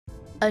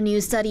A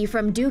new study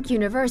from Duke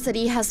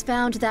University has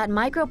found that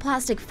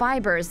microplastic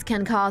fibers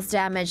can cause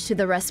damage to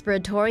the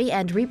respiratory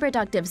and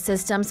reproductive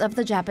systems of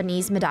the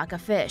Japanese medaka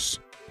fish.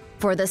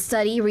 For the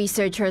study,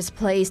 researchers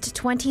placed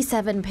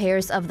 27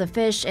 pairs of the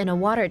fish in a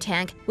water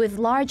tank with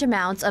large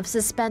amounts of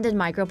suspended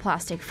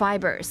microplastic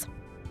fibers.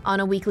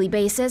 On a weekly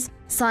basis,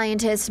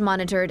 scientists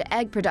monitored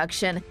egg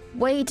production,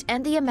 weight,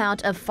 and the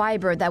amount of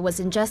fiber that was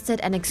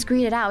ingested and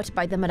excreted out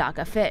by the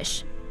medaka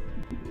fish.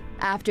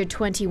 After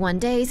 21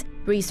 days,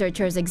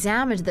 researchers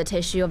examined the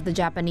tissue of the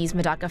Japanese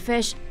medaka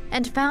fish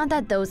and found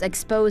that those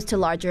exposed to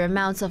larger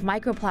amounts of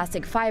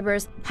microplastic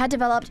fibers had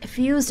developed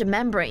fused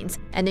membranes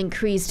and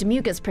increased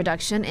mucus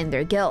production in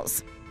their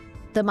gills.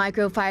 The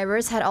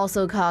microfibers had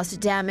also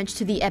caused damage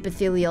to the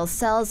epithelial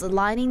cells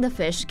lining the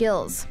fish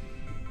gills.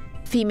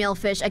 Female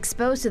fish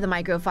exposed to the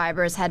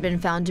microfibers had been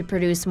found to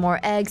produce more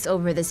eggs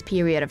over this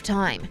period of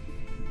time.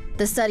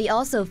 The study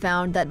also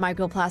found that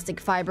microplastic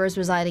fibers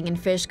residing in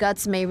fish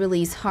guts may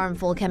release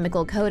harmful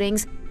chemical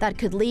coatings that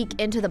could leak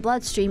into the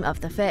bloodstream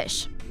of the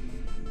fish.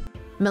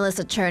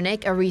 Melissa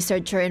Chernick, a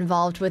researcher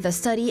involved with the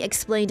study,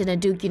 explained in a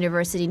Duke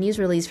University news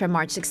release from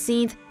March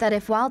 16th that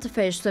if wild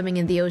fish swimming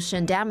in the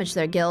ocean damaged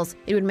their gills,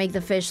 it would make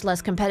the fish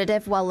less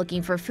competitive while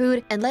looking for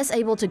food and less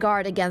able to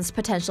guard against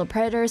potential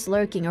predators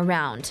lurking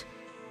around.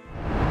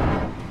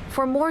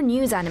 For more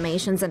news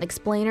animations and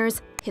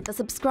explainers, hit the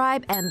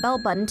subscribe and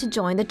bell button to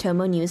join the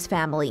TomoNews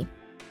family.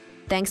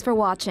 Thanks for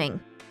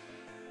watching.